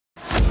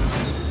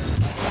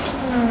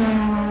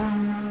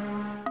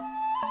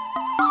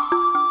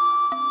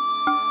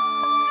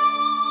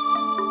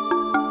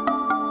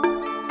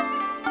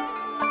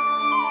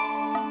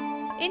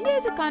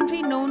a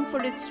country known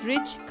for its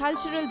rich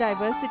cultural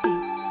diversity,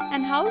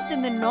 and housed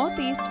in the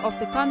northeast of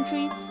the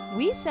country,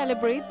 we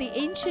celebrate the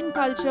ancient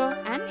culture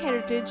and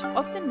heritage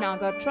of the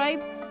Naga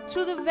tribe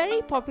through the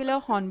very popular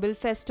Hornbill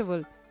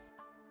Festival.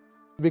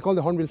 We call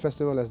the Hornbill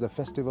Festival as the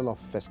Festival of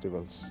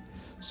Festivals.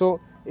 So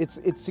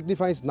it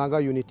signifies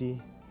Naga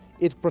unity.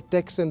 It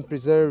protects and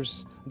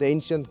preserves the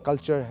ancient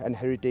culture and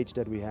heritage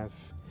that we have.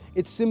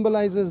 It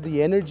symbolizes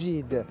the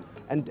energy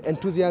and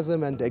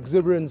enthusiasm and the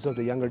exuberance of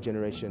the younger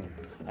generation.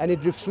 And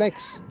it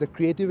reflects the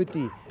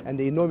creativity and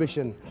the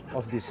innovation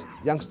of these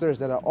youngsters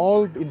that are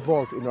all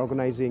involved in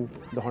organizing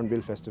the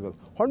Hornbill Festival.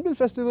 Hornbill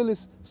Festival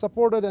is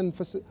supported and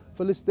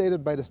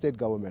facilitated by the state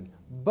government,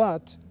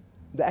 but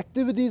the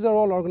activities are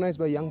all organized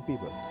by young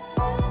people.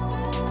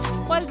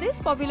 While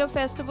this popular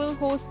festival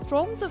hosts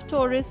throngs of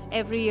tourists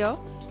every year,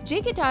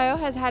 JK Tyre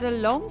has had a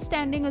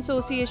long-standing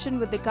association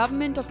with the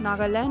government of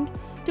Nagaland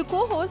to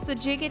co-host the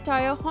JK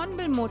Tyre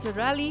Hornbill Motor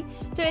Rally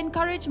to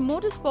encourage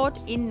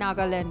motorsport in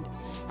Nagaland.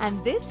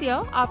 And this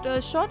year, after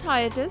a short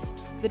hiatus,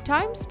 the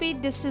Time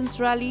Speed Distance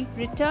Rally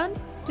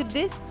returned to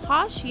this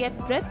harsh yet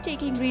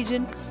breathtaking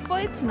region for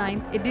its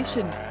 9th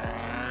edition.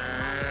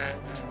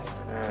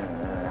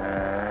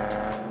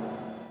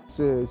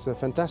 It's a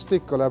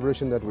fantastic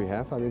collaboration that we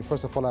have. I mean,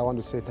 first of all, I want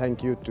to say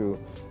thank you to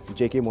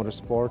JK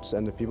Motorsports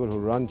and the people who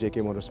run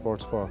JK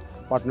Motorsports for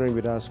partnering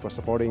with us, for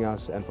supporting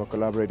us and for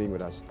collaborating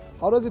with us.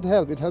 How does it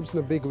help? It helps in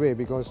a big way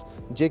because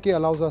JK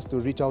allows us to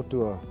reach out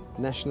to a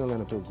national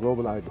and to a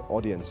global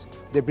audience.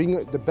 They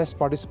bring the best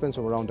participants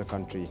from around the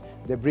country.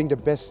 They bring the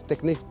best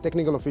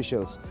technical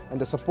officials,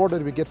 and the support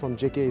that we get from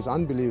JK is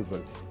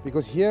unbelievable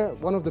because here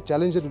one of the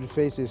challenges we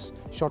face is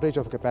shortage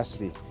of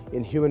capacity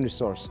in human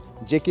resource.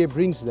 JK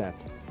brings that.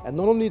 And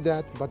not only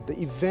that, but the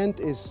event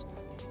is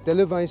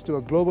televised to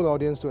a global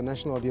audience, to a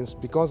national audience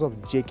because of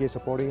JK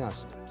supporting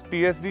us.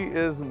 TSD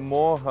is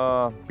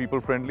more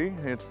people-friendly.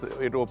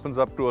 It opens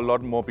up to a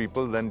lot more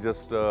people than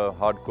just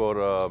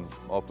hardcore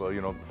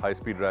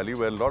high-speed rally,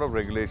 where a lot of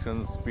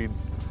regulations,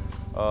 speeds,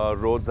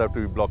 roads have to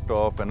be blocked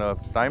off. And a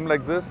time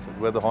like this,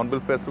 where the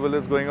Hornbill Festival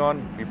is going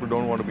on, people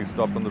don't want to be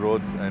stopped on the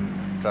roads and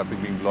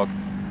traffic being blocked.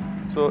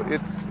 So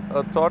it's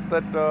a thought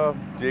that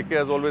JK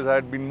has always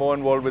been more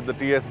involved with the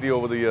TSD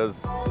over the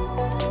years.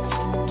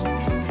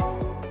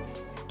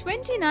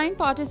 29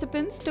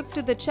 participants took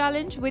to the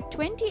challenge with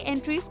 20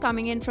 entries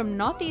coming in from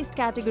Northeast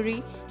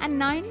category and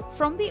 9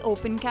 from the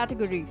Open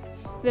category.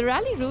 The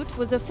rally route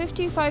was a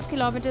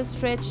 55-kilometer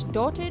stretch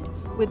dotted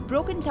with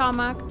broken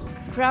tarmac,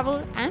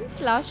 gravel and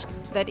slush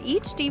that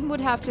each team would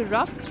have to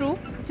rough through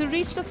to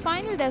reach the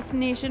final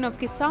destination of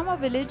Kisama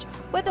village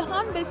where the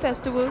Hornbill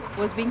Festival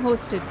was being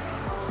hosted.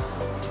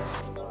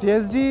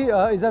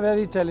 TSD is a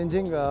very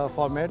challenging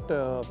format.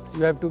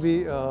 You have to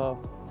be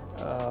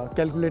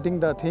calculating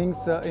the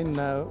things in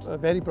a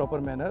very proper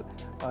manner.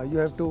 You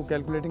have to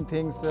calculating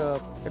things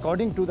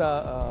according to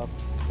the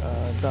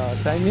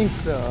timings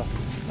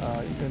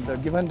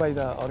given by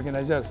the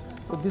organizers.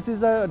 So this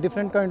is a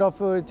different kind of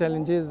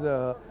challenges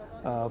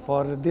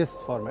for this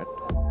format.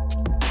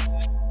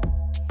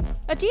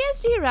 A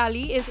TSD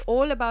rally is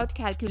all about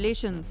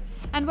calculations,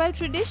 and while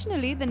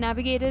traditionally the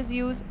navigators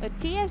use a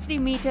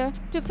TSD meter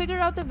to figure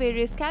out the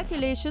various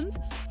calculations,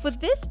 for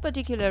this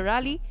particular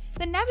rally,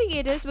 the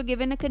navigators were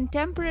given a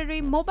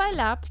contemporary mobile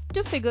app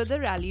to figure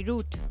the rally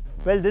route.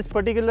 Well, this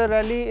particular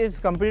rally is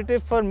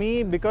competitive for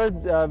me because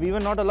we were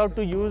not allowed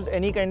to use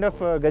any kind of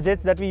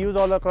gadgets that we use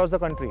all across the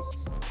country.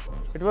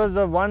 It was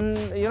one,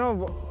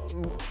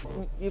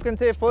 you can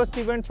say first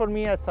event for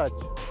me as such.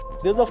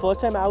 This is the first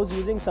time I was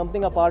using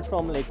something apart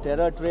from like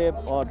Terra Trip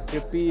or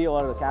Trippy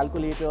or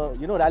Calculator,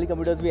 rally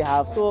computers we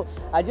have. So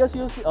I just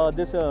used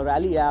this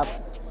rally app.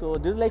 So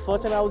this is like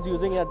first time I was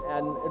using it,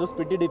 and it was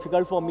pretty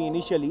difficult for me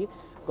initially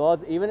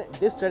because even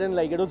this terrain,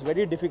 like it was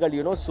very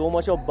difficult, so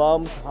much of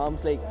bumps,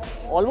 humps, like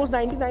almost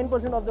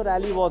 99% of the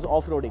rally was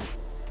off-roading.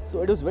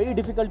 So it was very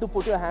difficult to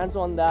put your hands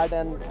on that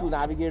and to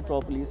navigate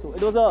properly. So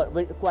it was a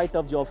quite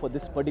tough job for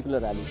this particular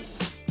rally.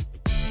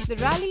 The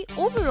rally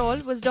overall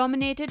was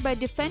dominated by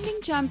defending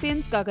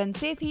champions Gagan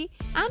Sethi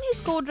and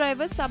his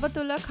co-driver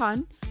Sabatullah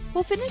Khan,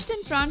 who finished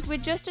in front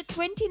with just a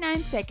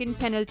 29-second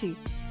penalty.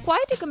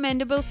 Quite a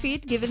commendable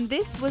feat given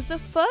this was the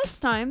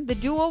first time the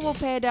duo were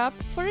paired up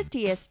for a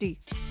TSD.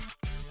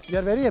 We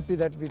are very happy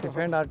that we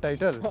defend our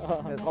title.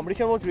 Yes.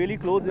 Competition was really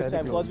close this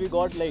time because we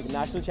got like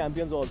national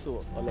champions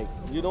also. Like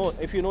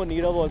if you know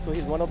Neerav also,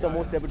 he's one of the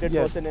most reputed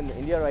person in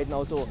India right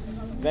now. So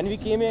when we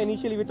came here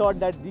initially, we thought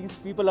that these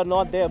people are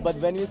not there. But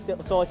when we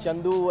saw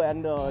Chandu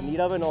and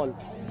Neerav and all,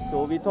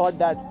 so we thought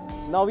that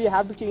now we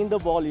have to change the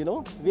ball.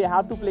 We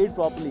have to play it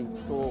properly.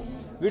 So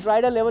we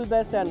tried our level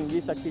best and we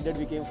succeeded.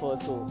 We came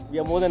first. So we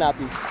are more than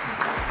happy.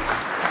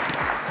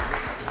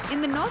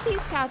 In the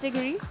Northeast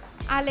category,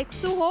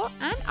 Alex Suho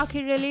and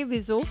Akirele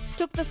Vizo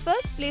took the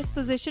first place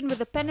position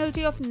with a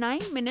penalty of 9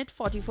 minutes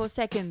 44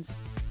 seconds.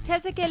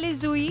 Tezekele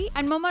Zui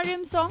and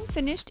Momarim Song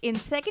finished in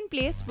second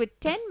place with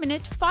 10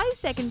 minute 5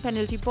 second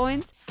penalty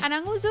points, and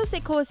Anguzo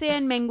Sekhose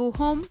and Mengu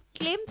Home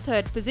claimed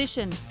third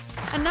position.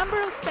 A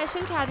number of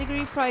special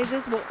category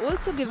prizes were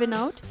also given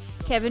out,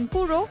 Kevin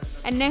Puro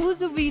and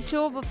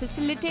Nehuzovicho were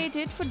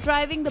facilitated for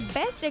driving the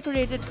best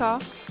decorated car,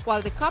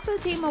 while the couple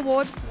team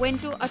award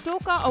went to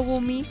Atoka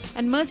Awomi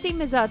and Mercy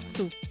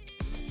Mizatsu.